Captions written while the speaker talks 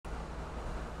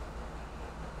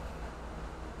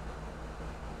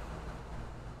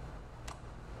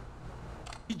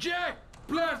Jack,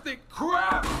 plastic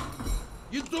crap!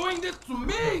 You doing this to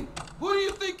me? Who do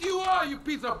you think you are, you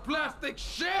piece of plastic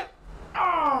shit?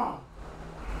 Oh!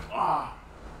 Oh!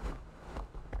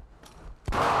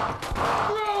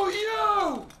 Bro,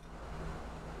 you!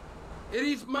 It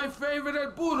is my favorite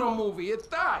El Burro movie. It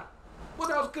died.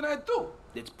 What else can I do?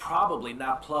 It's probably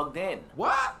not plugged in.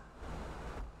 What?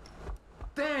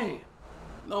 Damn.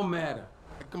 No matter.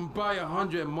 I can buy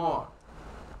 100 more.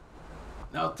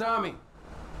 Now, Tommy.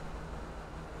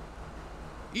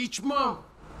 Each month,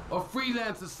 a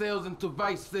freelancer sails into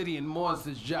Vice City in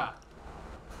Morris's yacht.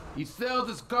 He sells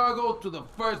his cargo to the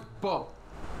first boat.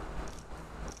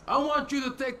 I want you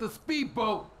to take the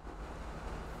speedboat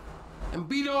and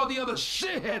beat all the other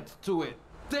shitheads to it.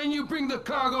 Then you bring the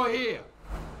cargo here.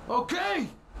 Okay?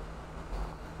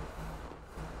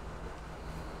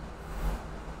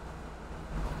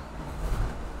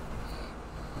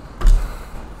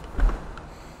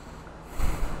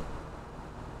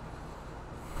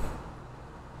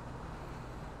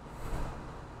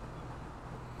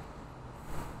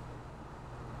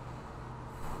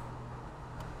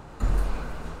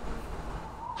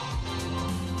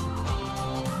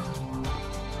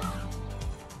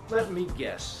 Let me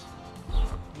guess.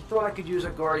 You thought I could use a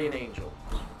guardian angel.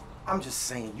 I'm just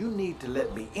saying, you need to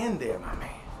let me in there, my man.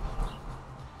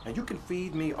 Now, you can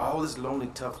feed me all this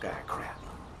lonely tough guy crap.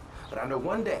 But I know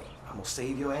one day I'm gonna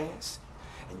save your ass,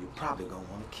 and you're probably gonna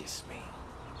wanna kiss me.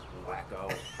 Wacko.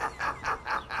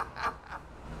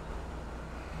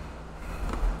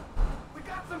 We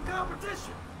got some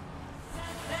competition.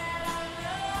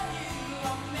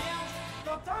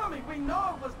 So Tommy, we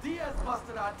know it was Diaz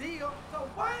busted our deal. So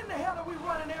why in the hell are we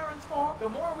running errands for him? The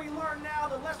more we learn now,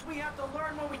 the less we have to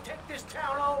learn when we take this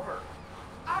town over.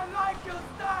 I like your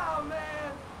style,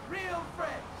 man. Real fresh.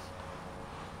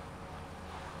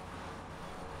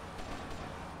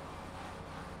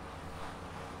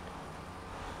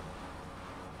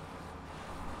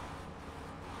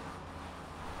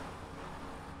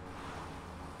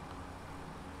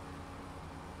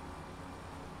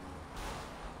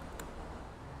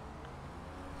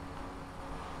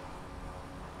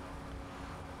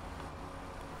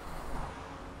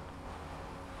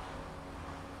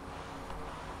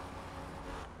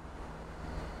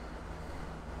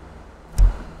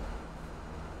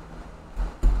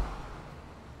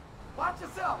 Watch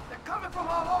yourself. They're coming from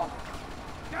all over.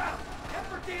 Got 'em. Head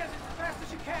for Diaz as fast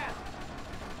as you can.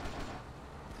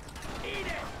 Eat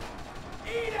it!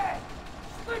 Eat it!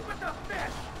 Sleep with the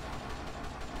fish!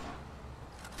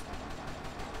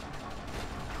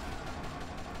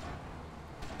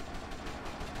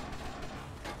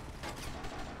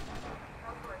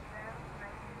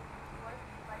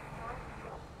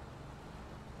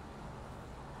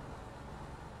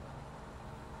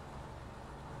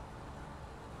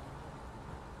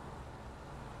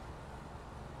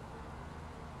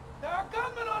 There are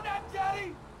gunmen on that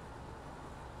jetty!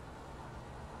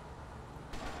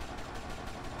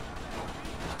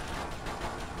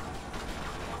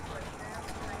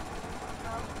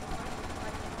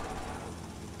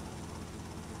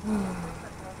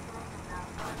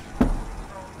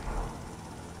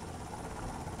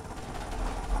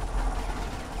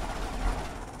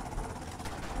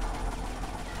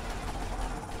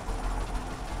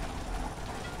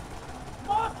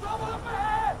 More trouble up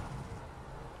ahead!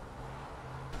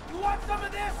 You want some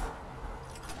of this?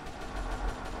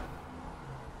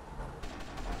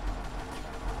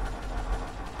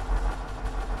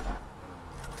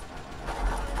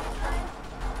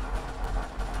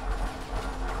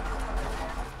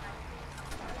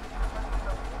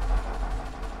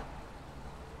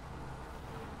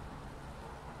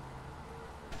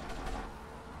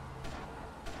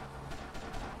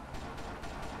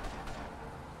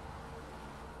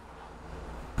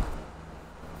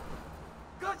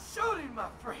 Good shooting, my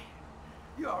friend.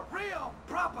 You're a real,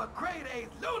 proper, grade-A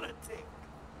lunatic.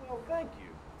 Well, thank you.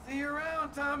 See you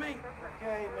around, Tommy.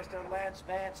 Okay, Mr. Lance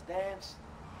Vance Dance.